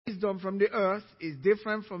wisdom from the earth is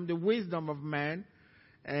different from the wisdom of man.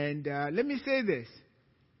 And let me say this.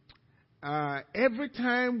 Every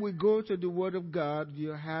time we go to the Word of God, you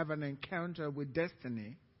have an encounter with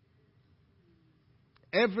destiny.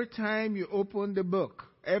 Every time you open the book,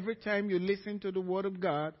 every time you listen to the Word of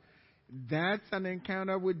God, that's an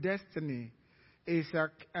encounter with destiny. It's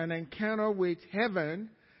an encounter with heaven.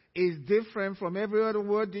 Is different from every other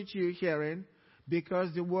word that you're hearing,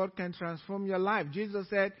 because the word can transform your life. Jesus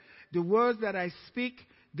said, the words that I speak,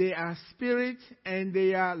 they are spirit and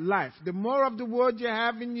they are life. The more of the word you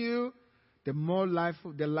have in you, the more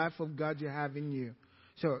the life of God you have in you.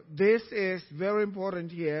 So this is very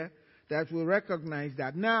important here that we recognize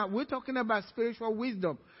that. Now, we're talking about spiritual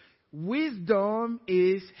wisdom. Wisdom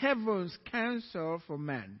is heaven's counsel for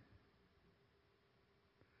man.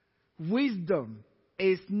 Wisdom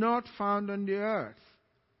is not found on the earth.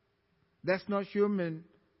 That's not human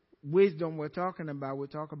wisdom we're talking about. We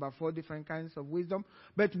talk about 4 different kinds of wisdom.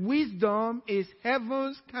 But wisdom is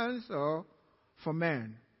heaven's counsel for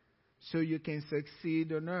man, so you can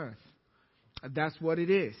succeed on earth. That's what it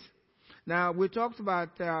is. Now, we talked about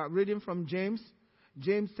reading from James.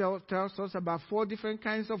 James tells us about 4 different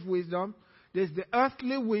kinds of wisdom. There's the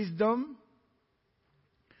earthly wisdom.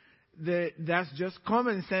 That's just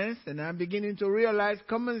common sense, and I'm beginning to realize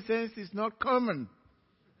common sense is not common.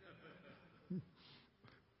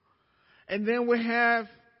 And then we have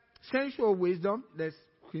sensual wisdom. That's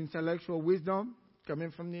intellectual wisdom coming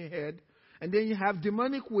from the head. And then you have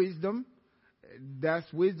demonic wisdom.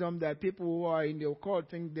 That's wisdom that people who are in the occult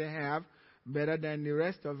think they have better than the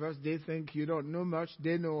rest of us. They think you don't know much.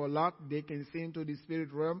 They know a lot. They can see into the spirit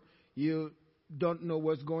realm. You don't know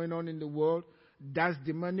what's going on in the world. That's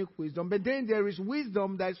demonic wisdom. But then there is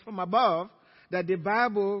wisdom that's from above, that the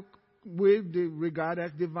Bible will regard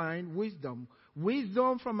as divine wisdom.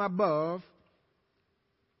 Wisdom from above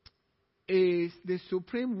is the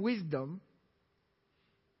supreme wisdom,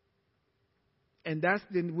 and that's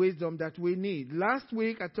the wisdom that we need. Last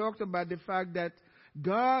week I talked about the fact that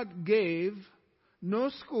God gave no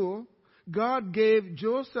school. God gave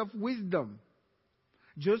Joseph wisdom.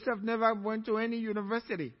 Joseph never went to any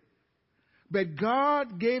university. But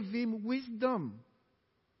God gave him wisdom.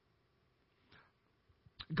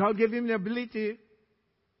 God gave him the ability,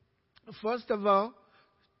 first of all,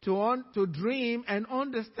 to dream and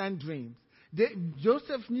understand dreams.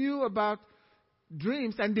 Joseph knew about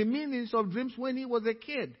dreams and the meanings of dreams when he was a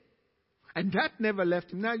kid. And that never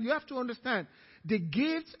left him. Now, you have to understand, the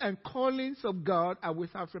gifts and callings of God are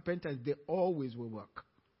without repentance. They always will work.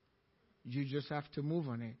 You just have to move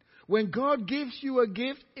on it. When God gives you a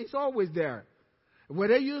gift, it's always there.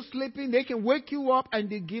 Whether you're sleeping, they can wake you up and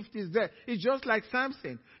the gift is there. It's just like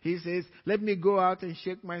Samson. He says, let me go out and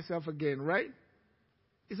shake myself again, right?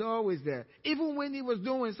 It's always there. Even when he was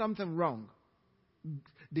doing something wrong,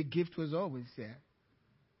 the gift was always there.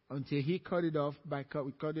 Until he cut it off by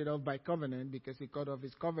covenant, because he cut off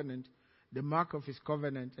his covenant, the mark of his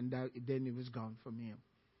covenant, and then it was gone from him.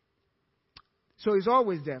 So it's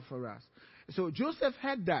always there for us. So Joseph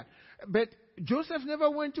had that. But Joseph never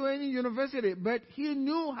went to any university, but he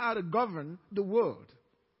knew how to govern the world.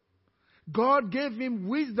 God gave him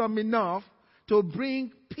wisdom enough to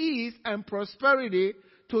bring peace and prosperity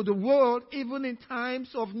to the world, even in times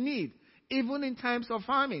of need, even in times of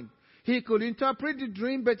famine. He could interpret the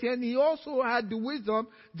dream, but then he also had the wisdom.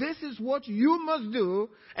 This is what you must do.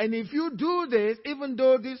 And if you do this, even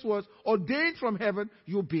though this was ordained from heaven,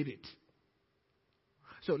 you beat it.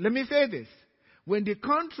 So let me say this. When the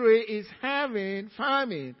country is having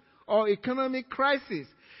famine or economic crisis,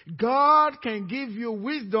 God can give you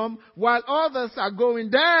wisdom while others are going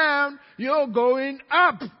down, you're going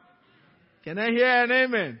up. Can I hear an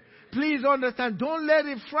amen? Please understand, don't let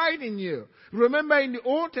it frighten you. Remember in the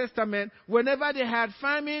Old Testament, whenever they had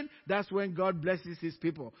famine, that's when God blesses his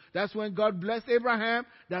people. That's when God blessed Abraham.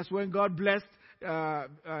 That's when God blessed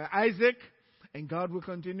Isaac. And God will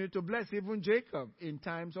continue to bless even Jacob in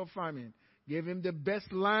times of famine. Gave him the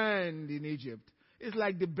best land in Egypt. It's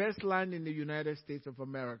like the best land in the United States of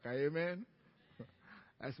America. Amen?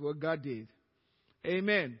 That's what God did.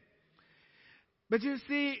 Amen. But you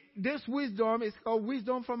see, this wisdom is called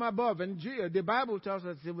wisdom from above. And the Bible tells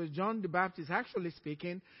us, it was John the Baptist actually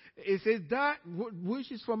speaking. It says that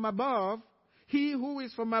which is from above, he who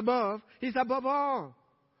is from above is above all.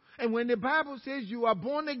 And when the Bible says you are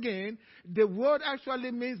born again, the word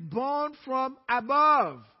actually means born from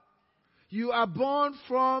above. You are born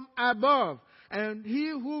from above. And he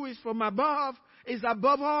who is from above is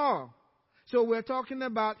above all. So we're talking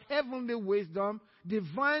about heavenly wisdom,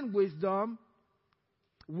 divine wisdom,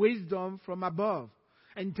 wisdom from above.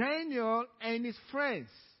 And Daniel and his friends,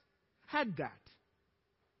 had that.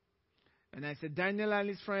 And I said, Daniel and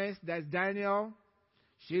his friends, that's Daniel,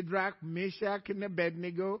 Shadrach, Meshach, and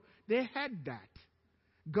Abednego, they had that.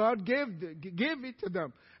 God gave it to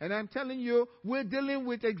them. And I'm telling you, we're dealing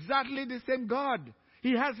with exactly the same God.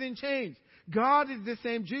 He hasn't changed. God is the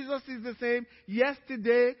same. Jesus is the same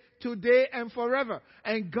yesterday, today, and forever.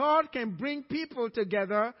 And God can bring people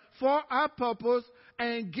together for our purpose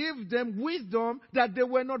and give them wisdom that they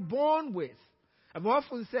were not born with. I've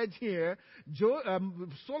often said here,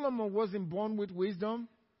 Solomon wasn't born with wisdom.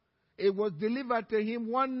 It was delivered to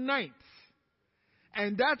him one night.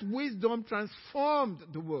 And that wisdom transformed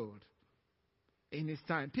the world in his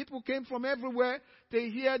time. People came from everywhere to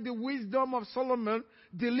hear the wisdom of Solomon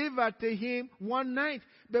delivered to him one night.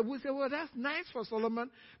 But we say, well, that's nice for Solomon.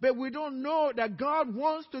 But we don't know that God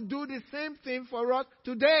wants to do the same thing for us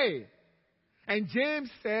today. And James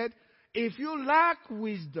said, if you lack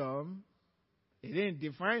wisdom, it didn't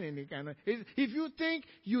define any kind of... If you think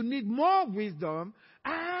you need more wisdom,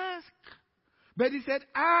 ask. But he said,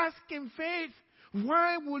 ask in faith.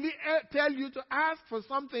 Why would he tell you to ask for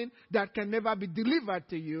something that can never be delivered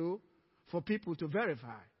to you for people to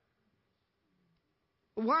verify?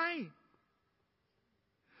 Why?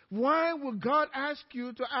 Why would God ask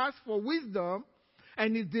you to ask for wisdom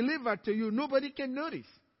and it's delivered to you? Nobody can notice.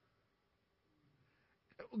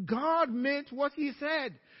 God meant what he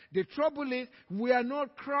said. The trouble is, we are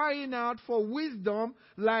not crying out for wisdom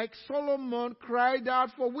like Solomon cried out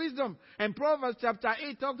for wisdom. And Proverbs chapter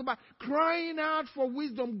 8 talked about crying out for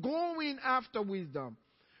wisdom, going after wisdom.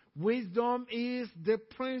 Wisdom is the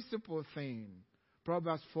principal thing.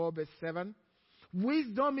 Proverbs 4 verse 7.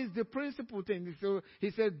 Wisdom is the principal thing. So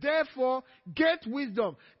he says, therefore, get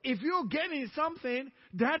wisdom. If you're getting something,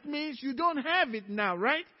 that means you don't have it now,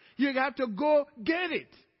 right? You have to go get it.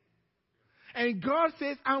 And God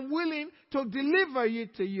says, I'm willing to deliver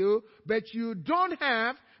it to you, but you don't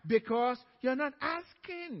have because you're not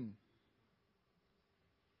asking.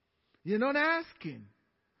 You're not asking.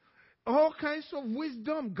 All kinds of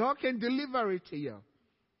wisdom, God can deliver it to you.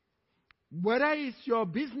 Whether it's your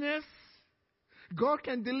business, God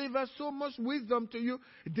can deliver so much wisdom to you.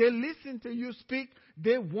 They listen to you speak.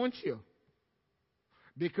 They want you.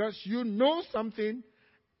 Because you know something.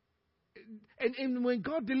 And when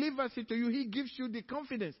God delivers it to you, he gives you the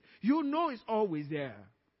confidence. You know it's always there.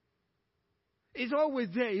 It's always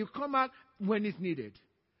there. You come out when it's needed.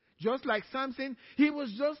 Just like Samson, he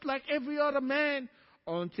was just like every other man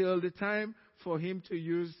until the time for him to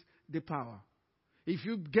use the power. If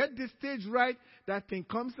you get the stage right, that thing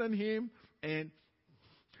comes on him and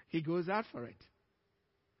he goes out for it.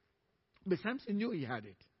 But Samson knew he had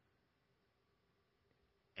it.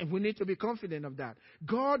 And we need to be confident of that.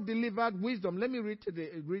 God delivered wisdom. Let me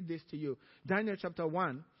read this to you. Daniel chapter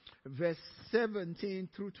 1, verse 17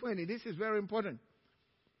 through 20. This is very important.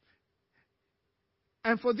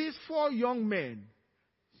 And for these 4 young men,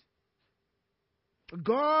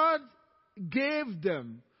 God gave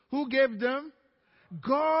them. Who gave them?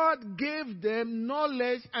 God gave them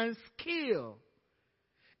knowledge and skill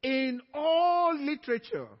in all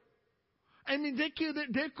literature. I mean, they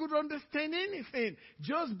could understand anything.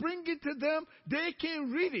 Just bring it to them. They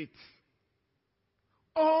can read it.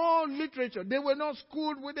 All literature. They were not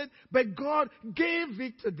schooled with it, but God gave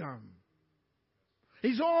it to them.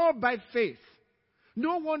 It's all by faith.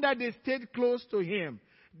 No wonder they stayed close to him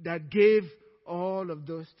that gave all of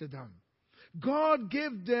those to them. God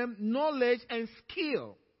gave them knowledge and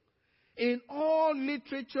skill in all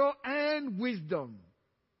literature and wisdom.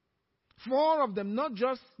 4 of them, not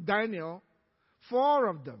just Daniel, 4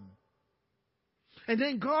 of them. And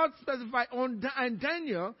then God specified, and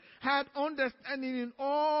Daniel had understanding in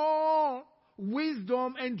all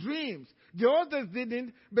wisdom and dreams. The others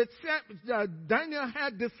didn't, but Daniel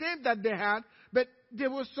had the same that they had, but there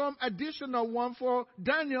was some additional one for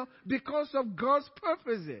Daniel because of God's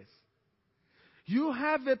purposes. You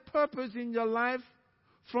have a purpose in your life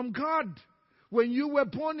from God. When you were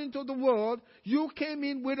born into the world, you came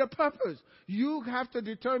in with a purpose. You have to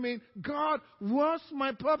determine, God, what's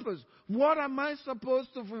my purpose? What am I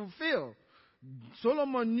supposed to fulfill?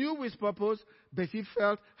 Solomon knew his purpose, but he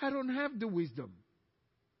felt, I don't have the wisdom.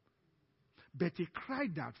 But he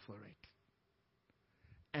cried out for it.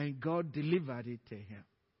 And God delivered it to him.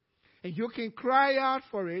 And you can cry out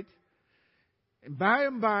for it, and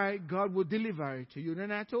by, God will deliver it to you.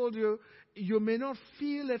 And I told you, you may not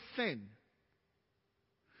feel a thing.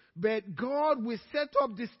 But God will set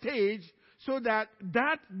up the stage so that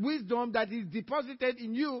wisdom that is deposited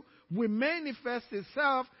in you will manifest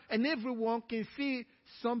itself and everyone can see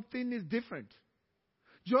something is different.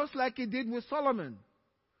 Just like he did with Solomon.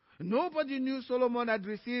 Nobody knew Solomon had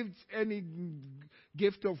received any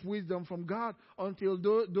gift of wisdom from God until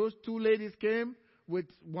those two ladies came with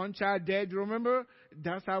one child dead. Remember?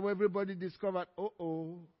 That's how everybody discovered,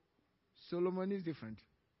 Solomon is different.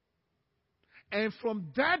 And from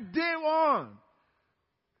that day on,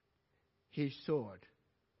 he soared.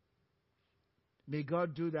 May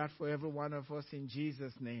God do that for every one of us in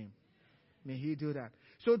Jesus' name. May He do that.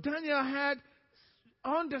 So Daniel had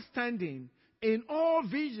understanding in all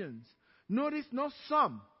visions. Notice not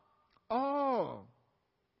some, all.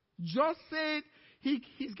 Just said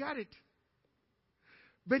he's got it.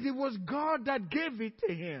 But it was God that gave it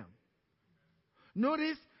to him.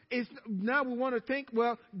 Notice, now we want to think,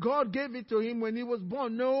 well, God gave it to him when he was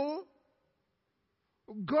born. No.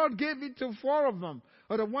 God gave it to 4 of them.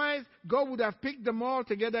 Otherwise, God would have picked them all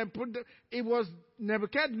together and put them. It was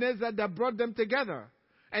Nebuchadnezzar that brought them together.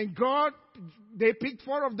 And they picked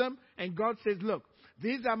 4 of them, and God says, look,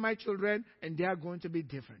 these are my children, and they are going to be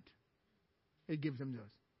different. He gives them those.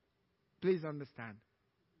 Please understand.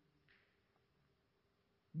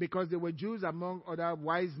 Because they were Jews among other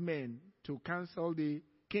wise men to counsel the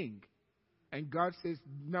king. And God says,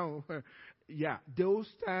 no, they'll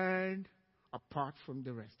stand apart from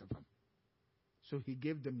the rest of them. So He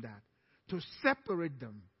gave them that to separate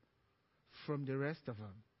them from the rest of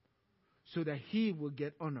them, so that He will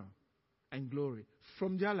get honor and glory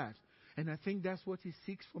from their lives. And I think that's what He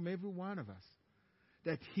seeks from every one of us,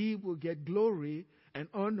 that He will get glory and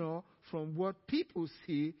honor from what people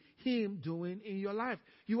see Him doing in your life.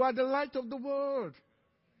 You are the light of the world.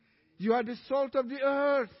 You are the salt of the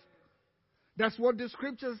earth. That's what the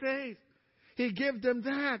scripture says. He gave them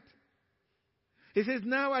that. He says,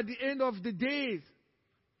 now at the end of the days,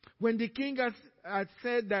 when the king had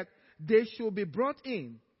said that they should be brought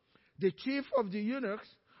in, the chief of the eunuchs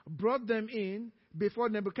brought them in before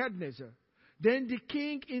Nebuchadnezzar. Then the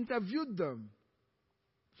king interviewed them.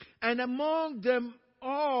 And among them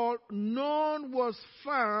all, none was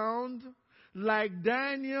found like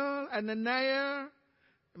Daniel, Ananias,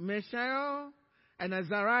 Mishael, and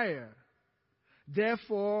Azariah.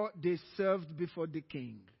 Therefore, they served before the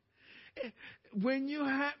king. When you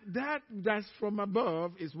have that's from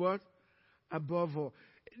above, is what? Above all.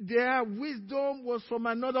 Their wisdom was from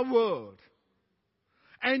another world.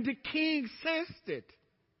 And the king sensed it.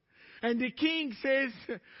 And the king says,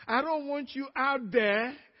 I don't want you out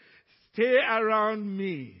there. Stay around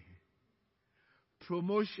me.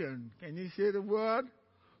 Promotion. Can you say the word?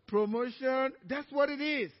 Promotion. That's what it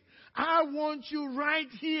is. I want you right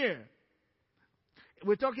here.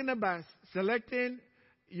 We're talking about selecting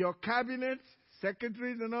your cabinet,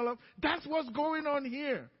 secretaries and all of. That's what's going on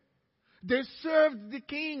here. They served the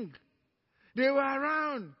king. They were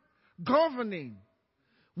around, governing.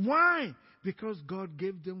 Why? Because God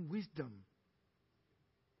gave them wisdom.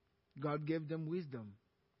 God gave them wisdom.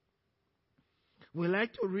 We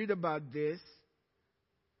like to read about this,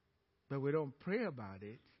 but we don't pray about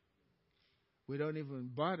it. We don't even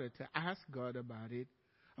bother to ask God about it.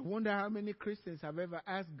 I wonder how many Christians have ever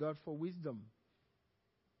asked God for wisdom.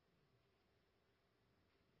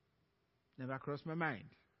 Never crossed my mind.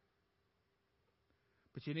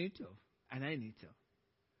 But you need to, and I need to.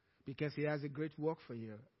 Because He has a great work for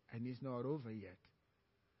you, and it's not over yet.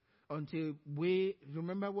 Until we,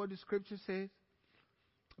 remember what the scripture says?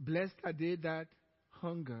 Blessed are they that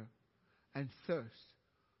hunger and thirst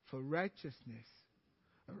for righteousness.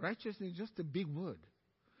 Righteousness is just a big word.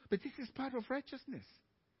 But this is part of righteousness.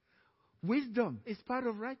 Wisdom is part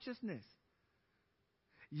of righteousness.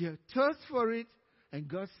 You thirst for it, and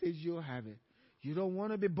God says you'll have it. You don't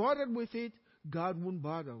want to be bothered with it, God won't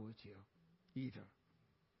bother with you either.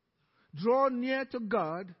 Draw near to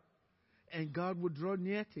God, and God will draw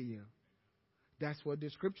near to you. That's what the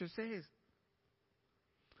scripture says.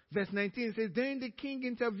 Verse 19 says, then the king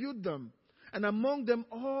interviewed them, and among them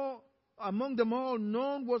all,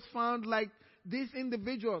 none was found like these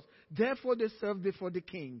individuals. Therefore they served before the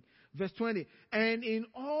king. Verse 20, and in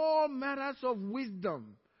all matters of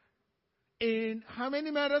wisdom. In how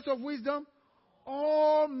many matters of wisdom?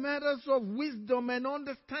 All matters of wisdom and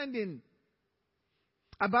understanding,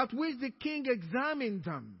 about which the king examined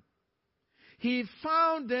them. He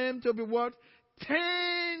found them to be what?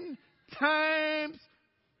 10 times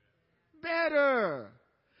better.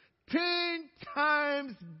 10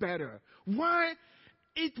 times better. Why?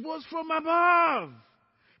 It was from above.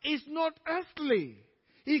 It's not earthly.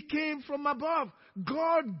 It came from above.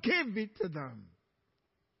 God gave it to them.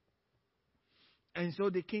 And so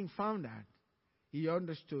the king found that. He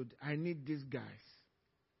understood, I need these guys.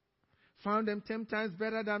 Found them 10 times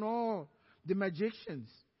better than all the magicians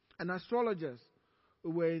and astrologers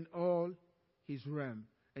who were in all his realm.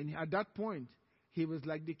 And at that point, he was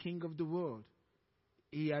like the king of the world.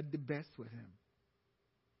 He had the best with him.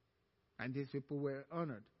 And these people were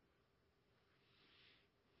honored.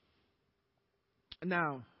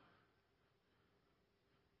 Now,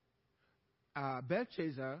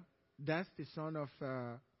 Belshazzar, that's the son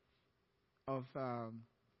of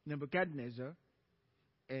Nebuchadnezzar.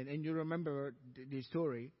 And you remember the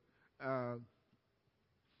story.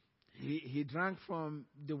 He drank from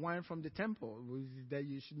the wine from the temple. That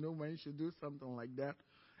you should know when you should do something like that.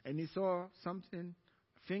 And he saw something,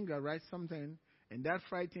 finger write something, and that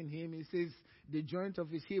frightened him. He says the joint of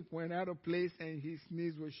his hip went out of place and his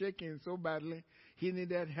knees were shaking so badly he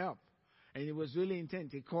needed help. And it was really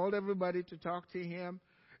intense. He called everybody to talk to him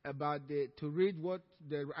about to read what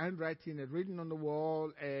the handwriting had written on the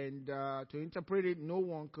wall, and to interpret it. No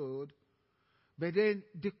one could. But then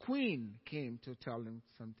the queen came to tell him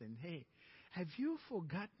something. Hey, have you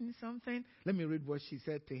forgotten something? Let me read what she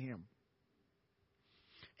said to him.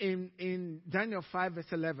 In Daniel 5 verse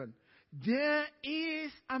 11. There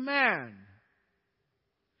is a man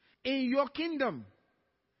in your kingdom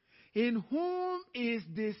in whom is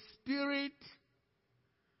the spirit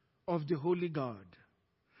of the Holy God.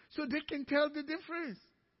 So they can tell the difference.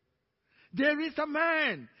 There is a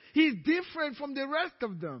man. He's different from the rest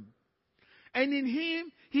of them. And in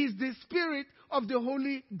him, he's the spirit of the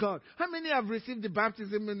Holy God. How many have received the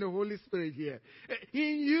baptism in the Holy Spirit here?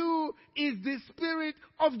 In you is the spirit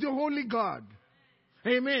of the Holy God.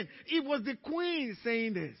 Amen. It was the queen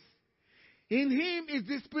saying this. In him is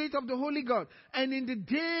the spirit of the Holy God. And in the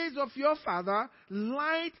days of your father,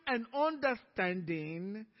 light and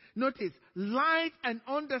understanding, notice, light and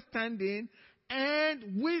understanding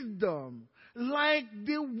and wisdom, like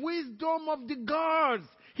the wisdom of the gods.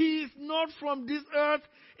 He is not from this earth,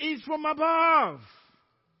 he is from above.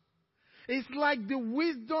 It's like the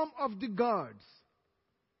wisdom of the gods.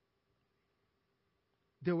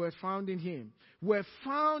 They were found in him. Were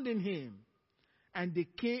found in him. And the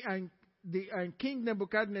king and King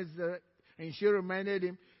Nebuchadnezzar, and she reminded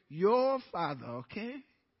him, your father, okay?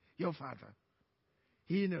 Your father.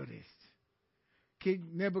 He noticed.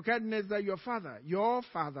 King Nebuchadnezzar, your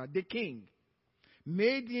father, the king,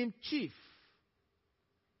 made him chief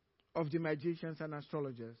of the magicians and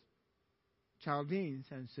astrologers, Chaldeans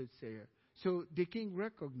and soothsayers. So the king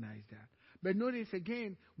recognized that. But notice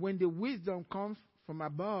again, when the wisdom comes from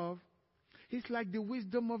above, it's like the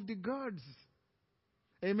wisdom of the gods.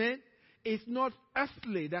 Amen? It's not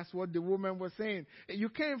earthly. That's what the woman was saying. You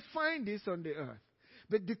can't find this on the earth.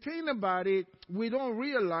 But the thing about it, we don't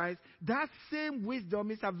realize that same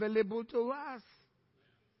wisdom is available to us.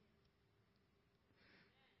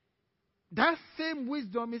 That same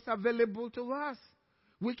wisdom is available to us.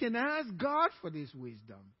 We can ask God for this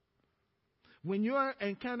wisdom. When you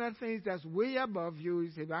encounter things that's way above you,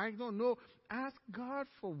 you say, I don't know. Ask God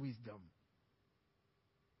for wisdom.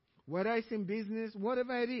 Whether it's in business,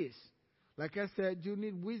 whatever it is. Like I said, you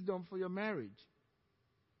need wisdom for your marriage.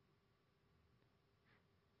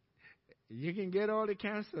 You can get all the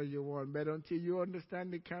counsel you want, but until you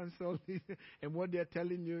understand the counsel and what they're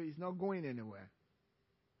telling you, it's not going anywhere.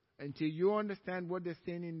 Until you understand what they're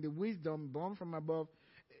saying in the wisdom born from above,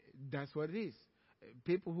 that's what it is.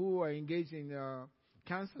 People who are engaged in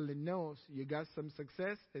counseling knows you got some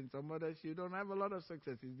success, and some others you don't have a lot of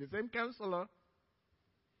success. It's the same counselor,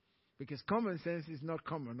 because common sense is not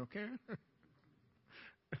common, okay?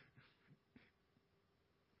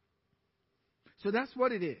 So that's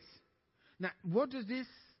what it is. Now, what does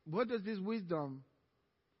this wisdom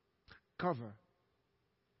cover?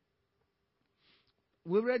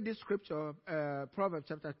 We read this scripture, Proverbs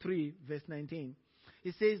chapter 3, verse 19.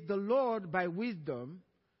 It says, the Lord by wisdom,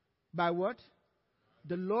 by what?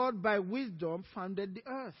 The Lord by wisdom founded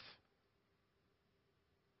the earth.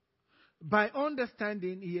 By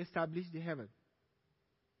understanding, he established the heaven.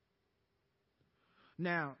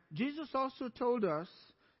 Now, Jesus also told us,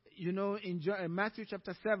 in Matthew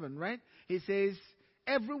chapter 7, right? He says,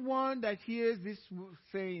 everyone that hears these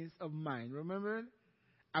sayings of mine, remember?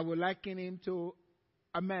 I will liken him to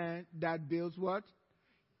a man that builds what?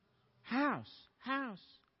 House.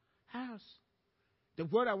 The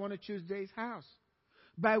word I want to choose today is house.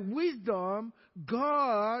 By wisdom,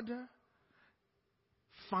 God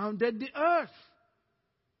founded the earth.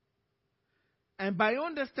 And by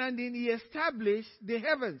understanding, he established the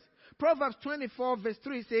heavens. Proverbs 24 verse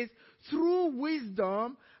 3 says, through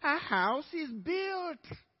wisdom, a house is built.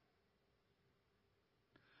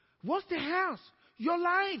 What's the house? Your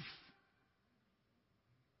life.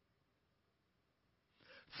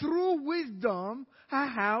 Through wisdom, a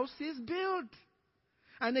house is built.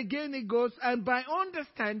 And again it goes, and by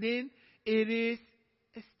understanding, it is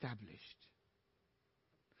established.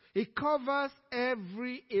 It covers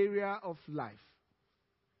every area of life.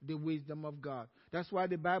 The wisdom of God. That's why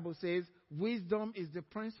the Bible says wisdom is the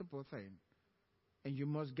principal thing. And you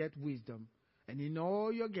must get wisdom. And in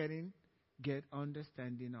all you're getting, get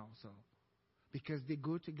understanding also. Because they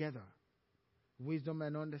go together. Wisdom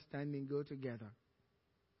and understanding go together.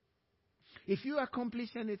 If you accomplish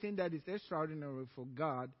anything that is extraordinary for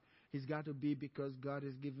God, it's got to be because God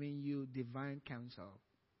is giving you divine counsel.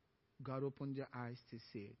 God opened your eyes to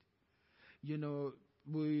see it. You know,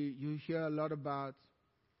 you hear a lot about,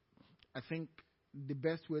 I think the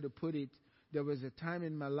best way to put it, there was a time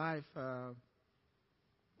in my life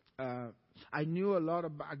I knew a lot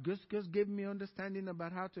about, just gave me understanding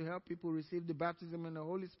about how to help people receive the baptism in the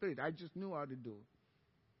Holy Spirit. I just knew how to do it.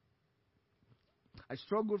 I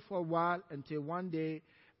struggled for a while until one day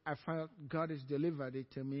I found God has delivered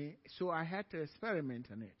it to me. So I had to experiment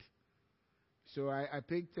on it. So I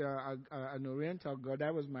picked an Oriental God.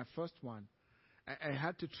 That was my first one. I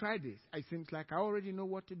had to try this. It seems like I already know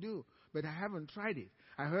what to do, but I haven't tried it.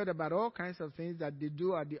 I heard about all kinds of things that they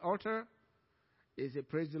do at the altar. They say,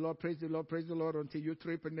 praise the Lord, praise the Lord, praise the Lord, until you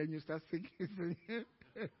trip and then you start singing.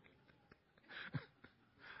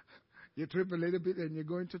 You trip a little bit and you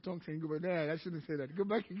go into tongues and you go, no, I shouldn't say that. Go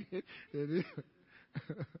back again.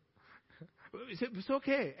 It's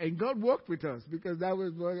okay. And God worked with us because that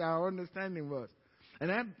was what our understanding was.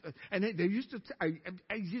 And they used to,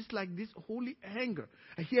 I just like this holy anger.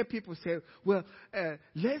 I hear people say, well,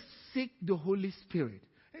 let's seek the Holy Spirit.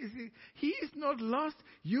 I say, he is not lost.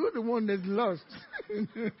 You're the one that's lost.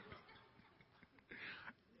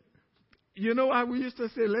 You know how we used to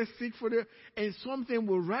say, let's seek for the, and something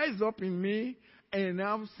will rise up in me, and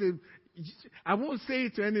I'll say, I won't say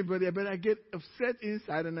it to anybody, but I get upset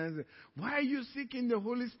inside, and I say, why are you seeking the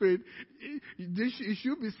Holy Spirit? He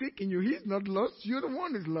should be seeking you. He's not lost. You're the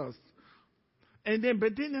one that's lost. And then,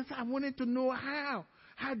 but then I wanted to know how.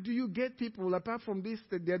 How do you get people, apart from this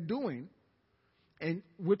that they're doing, and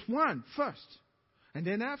with one first? And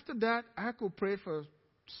then after that, I could pray for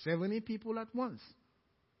 70 people at once.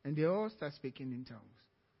 And they all start speaking in tongues.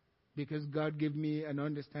 Because God gave me an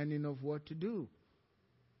understanding of what to do.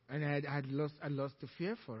 And I lost the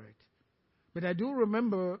fear for it. But I do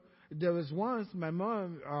remember there was once my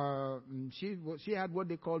mom, she had what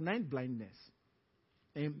they call night blindness.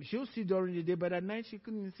 And she'll see during the day, but at night she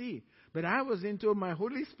couldn't see. But I was into my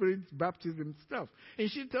Holy Spirit baptism stuff. And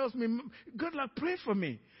she tells me, Goodluck, pray for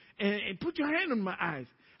me. And put your hand on my eyes.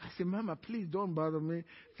 I said, Mama, please don't bother me.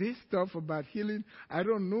 This stuff about healing, I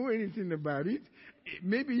don't know anything about it.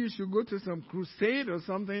 Maybe you should go to some crusade or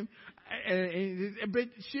something. But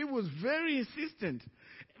she was very insistent.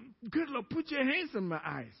 Goodluck, put your hands on my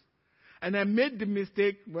eyes. And I made the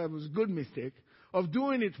mistake, well, it was a good mistake, of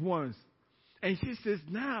doing it once. And she says,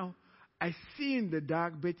 now I see in the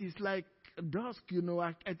dark, but it's like dusk, you know,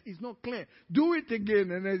 it's not clear. Do it again.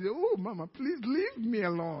 And I said, oh, Mama, please leave me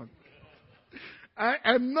alone.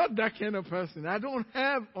 I'm not that kind of person. I don't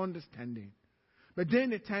have understanding. But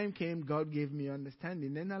then the time came, God gave me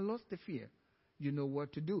understanding. Then I lost the fear. You know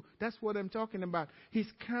what to do. That's what I'm talking about. His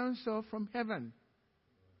counsel from heaven.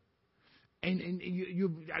 And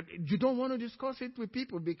you don't want to discuss it with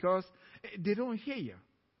people because they don't hear you.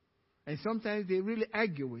 And sometimes they really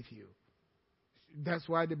argue with you. That's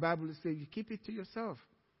why the Bible says you keep it to yourself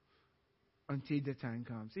until the time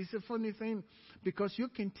comes. It's a funny thing because you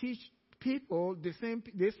can teach people the same.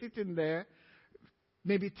 They're sitting there,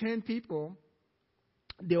 maybe 10 people.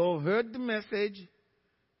 They all heard the message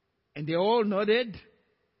and they all nodded.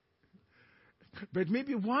 But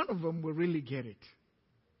maybe one of them will really get it.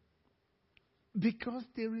 Because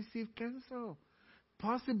they received counsel.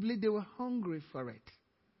 Possibly they were hungry for it.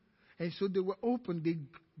 And so they were open.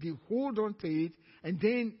 They hold on to it. And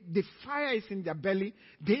then the fire is in their belly.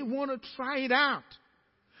 They want to try it out.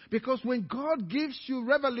 Because when God gives you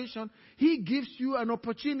revelation, He gives you an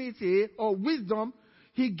opportunity, or wisdom,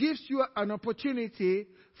 He gives you an opportunity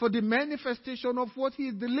for the manifestation of what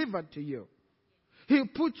He delivered to you. He'll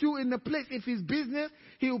put you in a place, if it's business,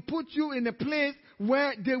 He'll put you in a place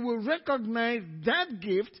where they will recognize that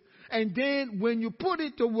gift. And then when you put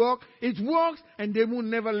it to work, it works and they will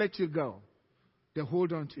never let you go. They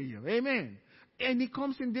hold on to you. Amen. And it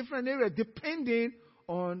comes in different areas depending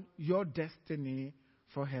on your destiny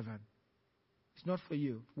for heaven. It's not for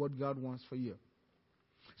you, what God wants for you.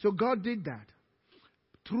 So God did that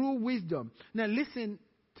through wisdom. Now listen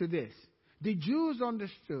to this. The Jews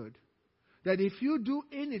understood that if you do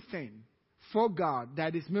anything for God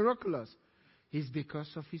that is miraculous, it's because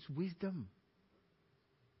of His wisdom.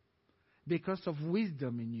 Because of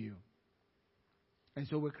wisdom in you. And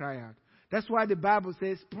so we cry out. That's why the Bible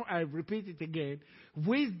says, I repeat it again,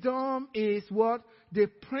 wisdom is what? The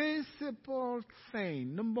principal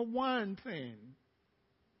thing, number one thing.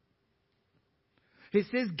 He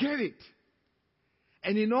says, get it.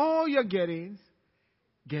 And in all your gettings,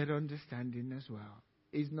 get understanding as well.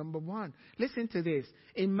 Is number one. Listen to this.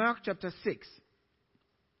 In Mark chapter 6,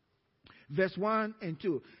 verse 1 and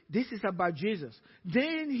 2. This is about Jesus.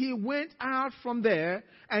 Then he went out from there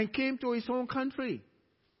and came to his own country.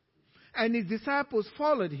 And his disciples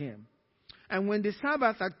followed him. And when the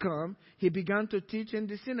Sabbath had come, he began to teach in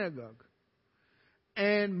the synagogue.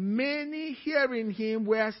 And many hearing him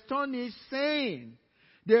were astonished, saying,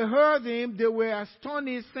 they heard him, they were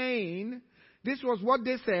astonished, saying, this was what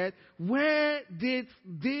they said, where did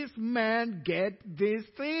this man get these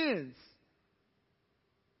things?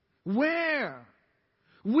 Where?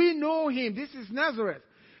 We know him. This is Nazareth.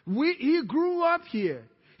 He grew up here.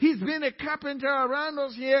 He's been a carpenter around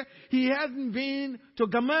us here. He hasn't been to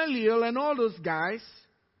Gamaliel and all those guys.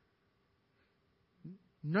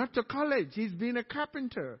 Not to college. He's been a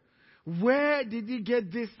carpenter. Where did he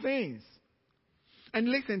get these things? And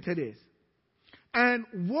listen to this. And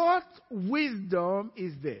what wisdom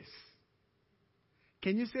is this?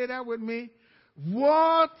 Can you say that with me?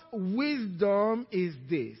 What wisdom is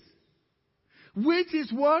this? Which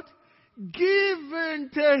is what? Given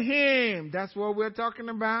to him. That's what we're talking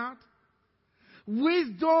about.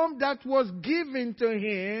 Wisdom that was given to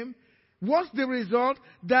him. What's the result?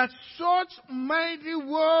 That such mighty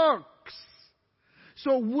works.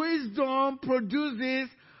 So wisdom produces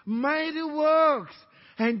mighty works.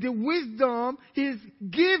 And the wisdom is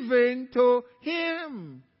given to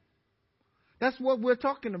him. That's what we're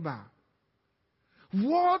talking about.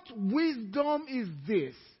 What wisdom is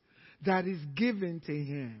this that is given to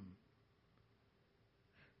him?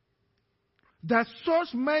 That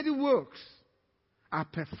such mighty works are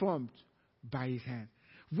performed by his hand.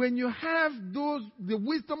 When you have the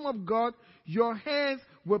wisdom of God, your hands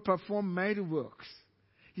will perform mighty works.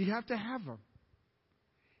 You have to have them.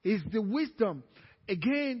 It's the wisdom.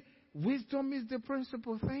 Again, wisdom is the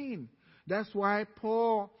principal thing. That's why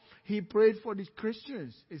Paul, he prayed for the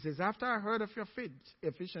Christians. He says, after I heard of your faith,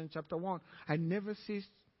 Ephesians chapter 1, I never ceased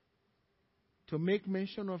to make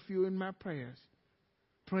mention of you in my prayers,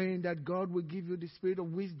 praying that God will give you the spirit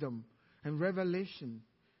of wisdom and revelation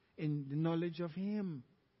in the knowledge of him.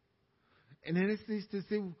 And then it's this to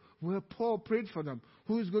say, well, Paul prayed for them.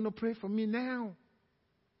 Who's going to pray for me now?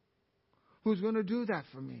 Who's going to do that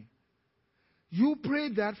for me? You pray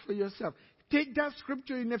that for yourself. Take that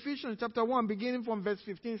scripture in Ephesians chapter 1, beginning from verse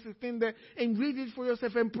 15, 16 there, and read it for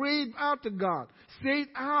yourself and pray it out to God. Say it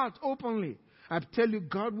out openly. I tell you,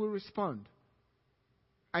 God will respond.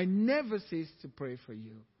 I never cease to pray for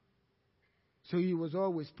you. So he was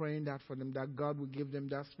always praying that for them, that God would give them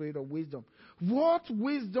that spirit of wisdom. What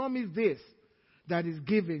wisdom is this that is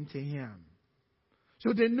given to him?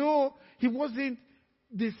 So they know he wasn't,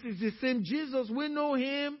 this is the same Jesus. We know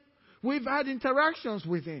him. We've had interactions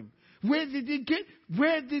with him. Where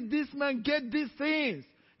did this man get these things?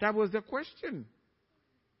 That was the question.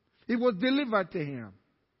 It was delivered to him.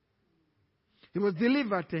 It was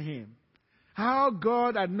delivered to him. How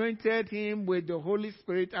God anointed him with the Holy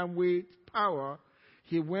Spirit and with power.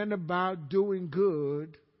 He went about doing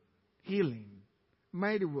good, healing,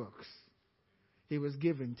 mighty works. It was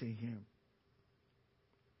given to him.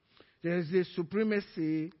 There is the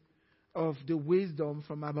supremacy of the wisdom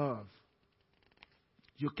from above.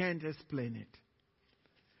 You can't explain it.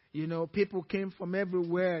 You know, people came from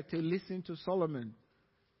everywhere to listen to Solomon.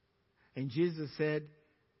 And Jesus said,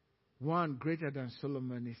 one greater than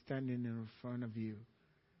Solomon is standing in front of you.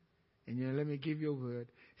 And you know, let me give you a word.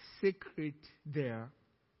 Secret there.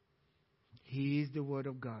 He is the Word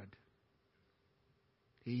of God.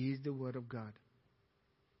 He is the Word of God.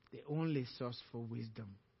 The only source for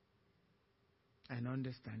wisdom and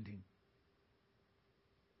understanding.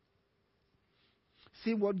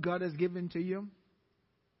 See what God has given to you?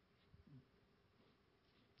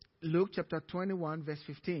 Luke chapter 21, verse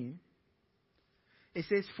 15. It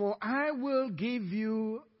says, for I will give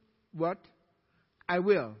you what? I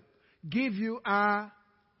will give you a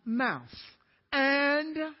mouth.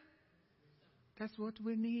 And that's what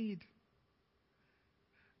we need.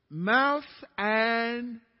 Mouth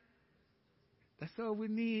and that's all we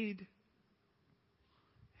need.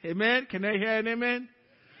 Amen? Can I hear an amen?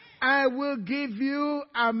 I will give you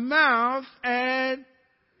a mouth and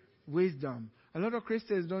wisdom. A lot of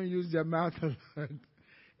Christians don't use their mouth a lot.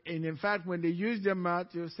 And in fact, when they use their mouth,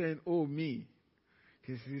 you're saying, oh, me.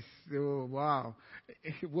 Because oh, wow.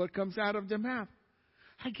 What comes out of the mouth?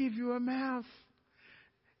 I give you a mouth.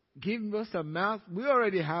 Give us a mouth. We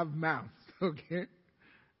already have mouths. Okay?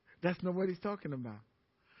 That's not what he's talking about.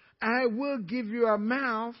 I will give you a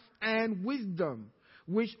mouth and wisdom,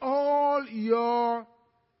 which all your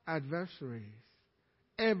adversaries,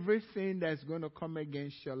 everything that's going to come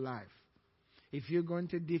against your life, if you're going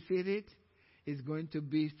to defeat it, it's going to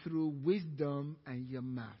be through wisdom and your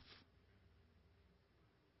mouth.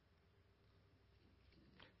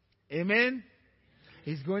 Amen?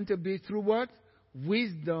 It's going to be through what?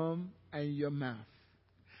 Wisdom and your mouth.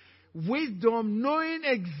 Wisdom, knowing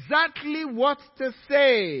exactly what to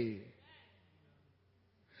say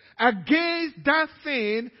against that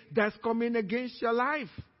thing that's coming against your life.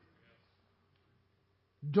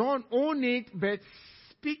 Don't own it, but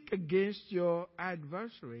speak against your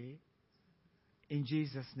adversary in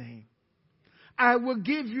Jesus' name. I will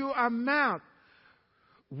give you a mouth.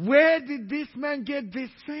 Where did this man get these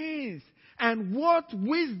things? And what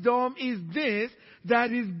wisdom is this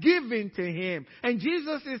that is given to him? And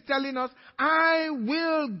Jesus is telling us, I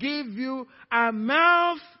will give you a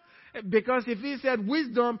mouth. Because if he said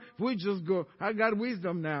wisdom, we just go, I got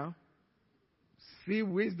wisdom now. See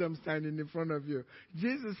wisdom standing in front of you.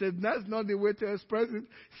 Jesus said, that's not the way to express it.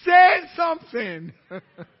 Say something.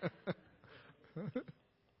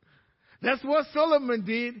 That's what Solomon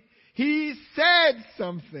did. He said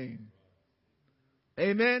something.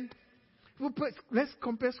 Amen. Let's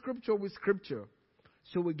compare scripture with scripture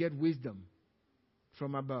so we get wisdom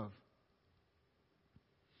from above.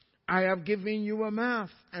 I have given you a mouth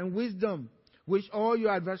and wisdom, which all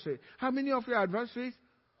your adversaries. How many of your adversaries?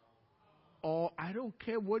 Or I don't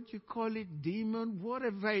care what you call it, demon,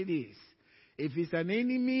 whatever it is. If it's an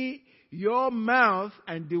enemy, your mouth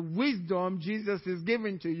and the wisdom Jesus is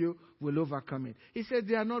giving to you will overcome it. He said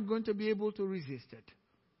they are not going to be able to resist it.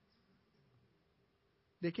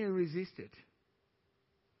 They can't resist it.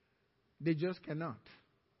 They just cannot.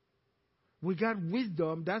 We got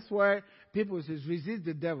wisdom. That's why people say, resist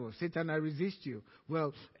the devil. Satan, I resist you.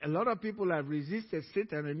 Well, a lot of people have resisted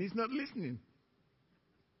Satan and he's not listening.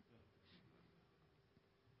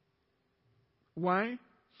 Why?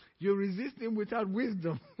 You resist him without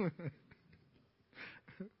wisdom.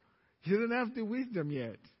 You don't have the wisdom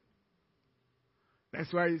yet.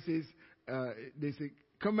 That's why he says, they say,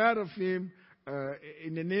 come out of him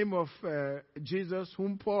in the name of Jesus,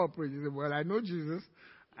 whom Paul preaches. Well, I know Jesus,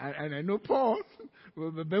 and I know Paul,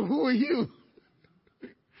 but who are you?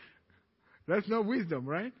 That's not wisdom,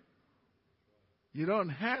 right? You don't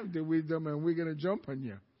have the wisdom, and we're going to jump on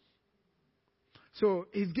you. So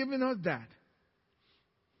he's giving us that.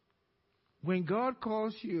 When God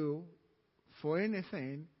calls you for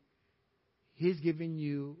anything, he's giving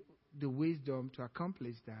you the wisdom to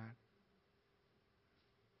accomplish that.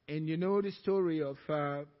 And you know the story of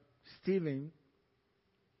Stephen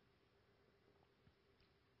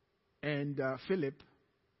and Philip,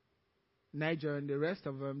 Niger, and the rest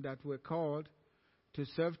of them that were called to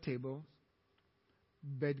serve tables.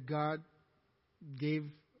 But God gave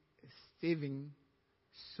Stephen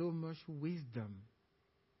so much wisdom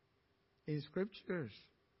in scriptures.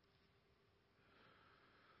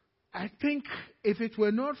 I think if it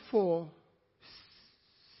were not for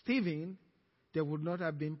Stephen, there would not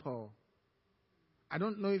have been Paul. I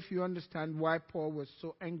don't know if you understand why Paul was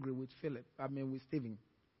so angry with with Stephen.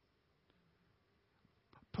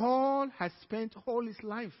 Paul has spent all his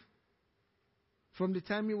life, from the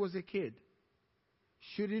time he was a kid,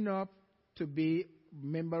 shooting up to be a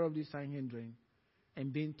member of the Sanhedrin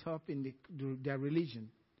and being top in their religion.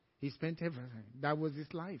 He spent everything. That was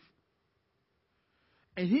his life.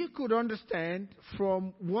 And he could understand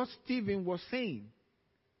from what Stephen was saying.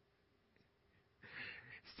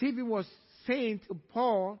 Stephen was saying to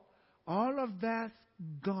Paul, all of that's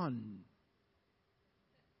gone.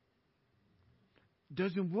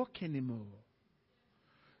 Doesn't work anymore.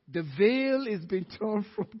 The veil has been torn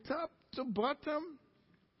from top to bottom.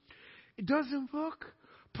 It doesn't work.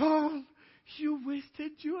 Paul, you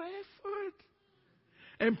wasted your effort.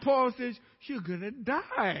 And Paul says, you're going to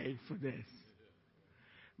die for this.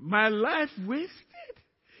 My life wasted.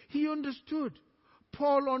 He understood.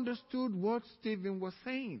 Paul understood what Stephen was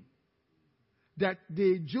saying. That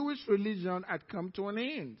the Jewish religion had come to an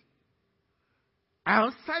end.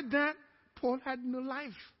 Outside that, Paul had no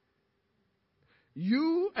life.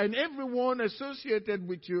 You and everyone associated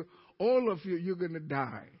with you, all of you, you're going to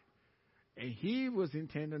die. And he was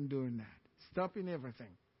intent on doing that. Stopping everything.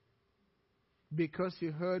 Because he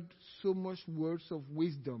heard so much words of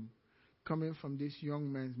wisdom coming from this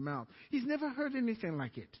young man's mouth. He's never heard anything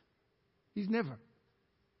like it. He's never.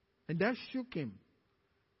 And that shook him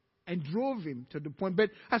and drove him to the point.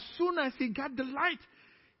 But as soon as he got the light,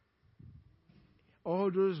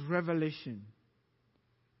 all those revelations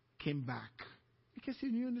came back because he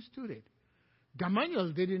knew understood it.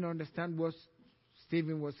 Gamaliel didn't understand what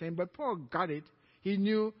Stephen was saying, but Paul got it. He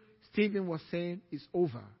knew Stephen was saying it's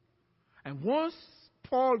over. And once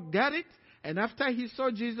Paul got it, and after he saw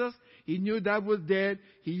Jesus, he knew that was dead.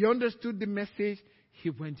 He understood the message. He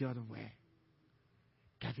went the other way.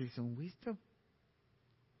 Got his own wisdom.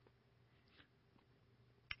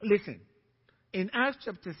 Listen, in Acts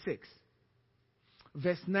chapter 6,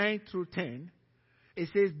 verse 9 through 10, it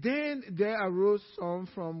says, Then there arose some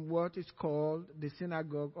from what is called the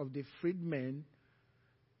synagogue of the freedmen.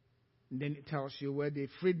 Then it tells you where the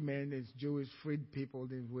freedmen is Jewish freed people.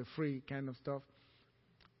 They were free kind of stuff.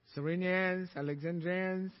 Cyrenians,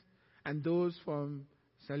 Alexandrians, and those from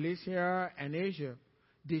Cilicia and Asia,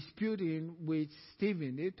 disputing with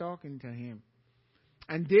Stephen. They're talking to him.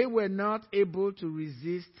 And they were not able to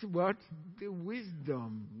resist what? The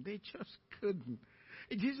wisdom. They just couldn't.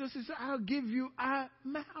 Jesus says, I'll give you a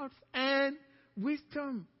mouth and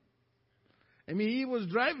wisdom. I mean, he was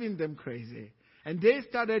driving them crazy. And they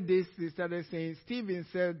started this. They started saying, Stephen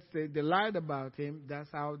said they lied about him. That's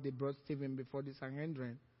how they brought Stephen before the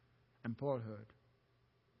Sanhedrin. And Paul heard.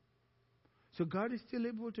 So God is still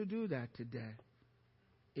able to do that today,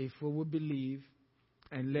 if we will believe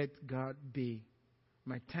and let God be.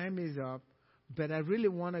 My time is up, but I really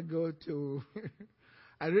want to go to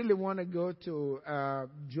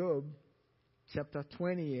Job chapter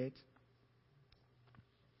 28.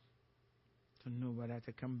 Don't know whether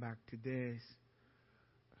to come back to this.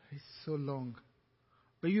 It's so long,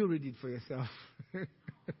 but you read it for yourself.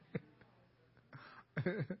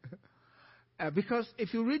 Because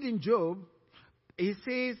if you read in Job, he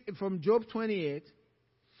says from Job 28,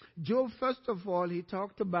 Job, first of all, he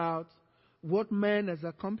talked about what man has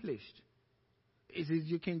accomplished. He says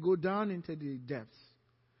you can go down into the depths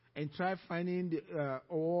and try finding the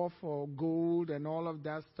ore for gold and all of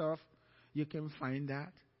that stuff. You can find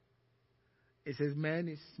that. It says man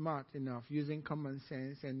is smart enough, using common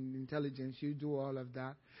sense and intelligence. You do all of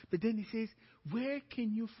that. But then he says, where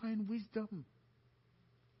can you find wisdom?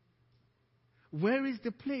 Where is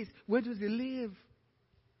the place? Where does it live?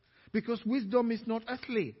 Because wisdom is not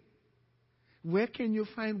earthly. Where can you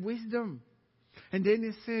find wisdom? And then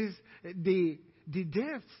it says, the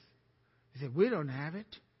depths. He said, we don't have it.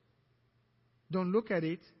 Don't look at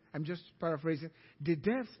it. I'm just paraphrasing. The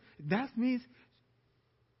depths, that means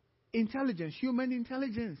intelligence, human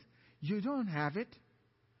intelligence. You don't have it.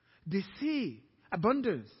 The sea,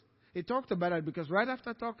 abundance. He talked about it because right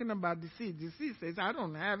after talking about the sea says, I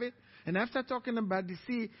don't have it. And after talking about the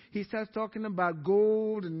sea, he starts talking about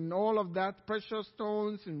gold and all of that, precious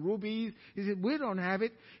stones and rubies. He said, we don't have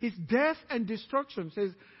it. It's death and destruction.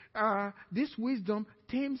 Says, this wisdom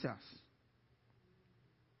tames us.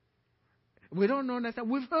 We don't know that.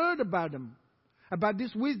 We've heard about them, about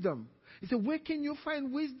this wisdom. He said, where can you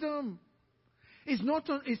find wisdom? It's not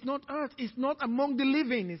earth. It's not among the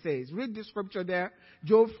living, he says. Read the scripture there.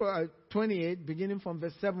 Job 28, beginning from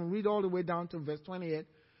verse 7. Read all the way down to verse 28.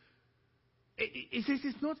 It says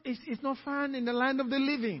it's not found in the land of the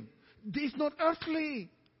living. It's not earthly.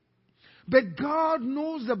 But God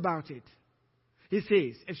knows about it. He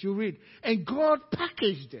says, if you read. And God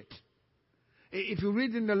packaged it. If you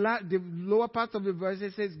read in the lower part of the verse,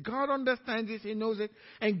 it says, God understands it, He knows it,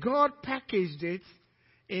 and God packaged it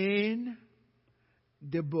in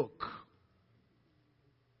the book.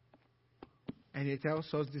 And it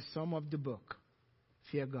tells us the sum of the book.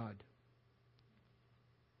 Fear God.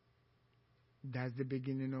 That's the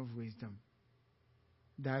beginning of wisdom.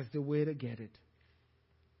 That's the way to get it.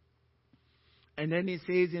 And then it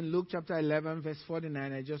says in Luke chapter 11, verse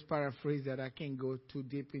 49, I just paraphrase that, I can't go too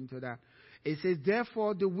deep into that. It says,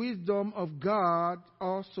 therefore the wisdom of God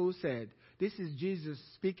also said. This is Jesus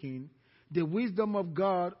speaking. The wisdom of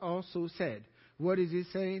God also said. What is he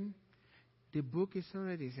saying? The book is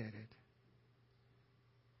already said it.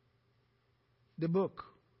 The book.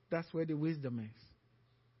 That's where the wisdom is.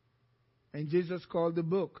 And Jesus called the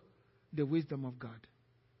book the wisdom of God.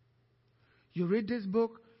 You read this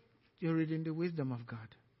book, you're reading the wisdom of God.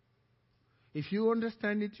 If you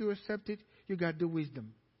understand it, you accept it, you got the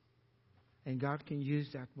wisdom. And God can use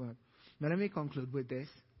that word. Now let me conclude with this.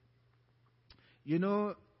 You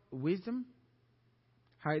know, wisdom,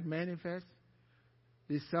 how it manifests,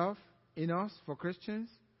 the self in us for Christians,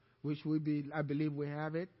 which I believe we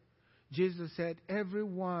have it. Jesus said,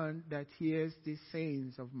 everyone that hears these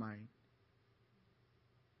sayings of mine,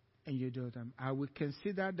 and you do them, I will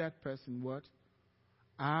consider that person what?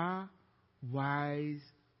 A wise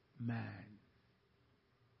man.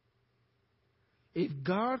 If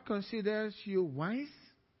God considers you wise,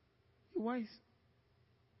 you're wise.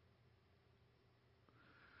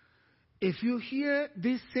 If you hear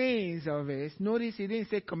these sayings of his, notice he didn't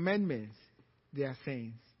say commandments. They are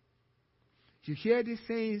sayings. If you hear these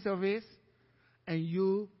sayings of his and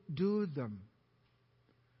you do them,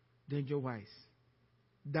 then you're wise.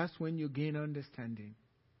 That's when you gain understanding.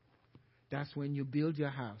 That's when you build your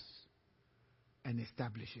house and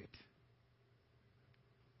establish it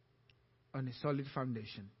on a solid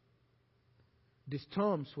foundation. The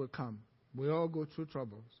storms will come. We all go through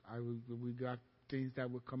troubles. We got things that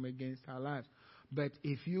will come against our lives. But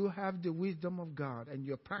if you have the wisdom of God and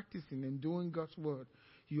you're practicing and doing God's word,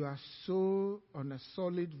 you are so on a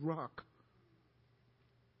solid rock.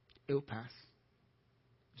 It'll pass.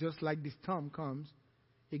 Just like the storm comes,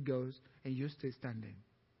 it goes, and you stay standing.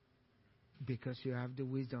 Because you have the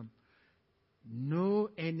wisdom. No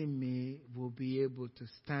enemy will be able to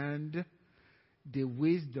stand the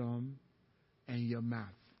wisdom and your mouth.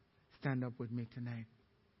 Stand up with me tonight.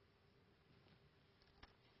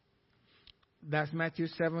 That's Matthew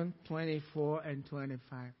 7:24 and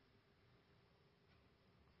 25.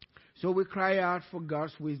 So we cry out for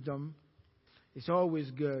God's wisdom. It's always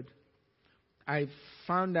good. I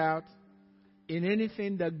found out in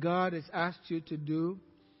anything that God has asked you to do,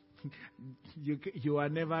 you are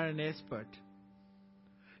never an expert.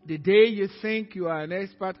 The day you think you are an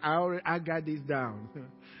expert, I got this down.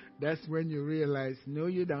 That's when you realize, no,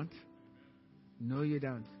 you don't. No, you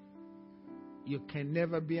don't. You can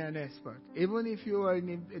never be an expert. Even if you are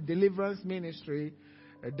in a deliverance ministry,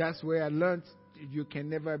 that's where I learned you can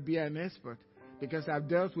never be an expert. Because I've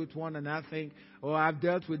dealt with one and I think, oh, I've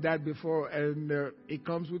dealt with that before, and it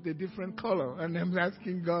comes with a different color. And I'm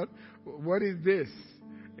asking God, what is this?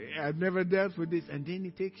 I've never dealt with this. And then He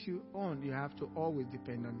takes you on. You have to always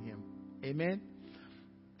depend on Him. Amen?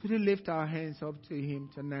 Could we lift our hands up to Him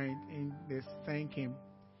tonight and let's thank Him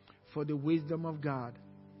for the wisdom of God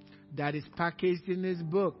that is packaged in His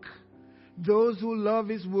book. Those who love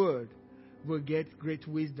His word will get great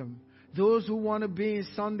wisdom. Those who want to be in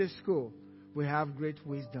Sunday school will have great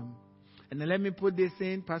wisdom. And then let me put this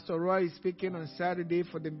in. Pastor Roy is speaking on Saturday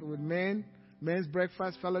with men's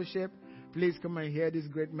breakfast fellowship. Please come and hear this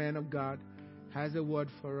great man of God has a word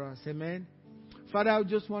for us. Amen. Father, I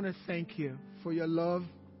just want to thank you for your love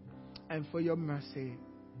and for your mercy.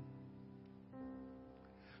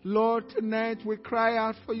 Lord, tonight we cry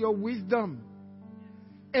out for your wisdom.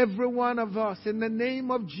 Every one of us, in the name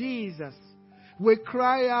of Jesus, we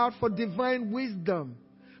cry out for divine wisdom.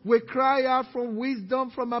 We cry out for wisdom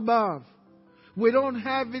from above. We don't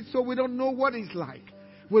have it, so we don't know what it's like.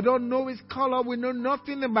 We don't know its color. We know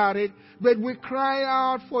nothing about it. But we cry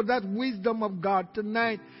out for that wisdom of God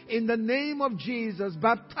tonight. In the name of Jesus,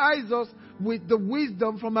 baptize us with the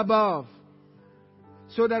wisdom from above,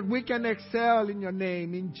 so that we can excel in your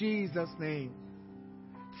name, in Jesus' name.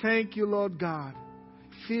 Thank you, Lord God.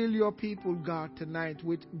 Fill your people, God, tonight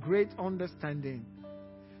with great understanding.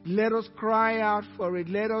 Let us cry out for it.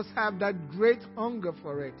 Let us have that great hunger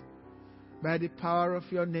for it. By the power of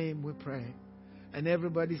your name we pray. And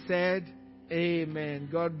everybody said, Amen.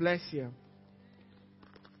 God bless you.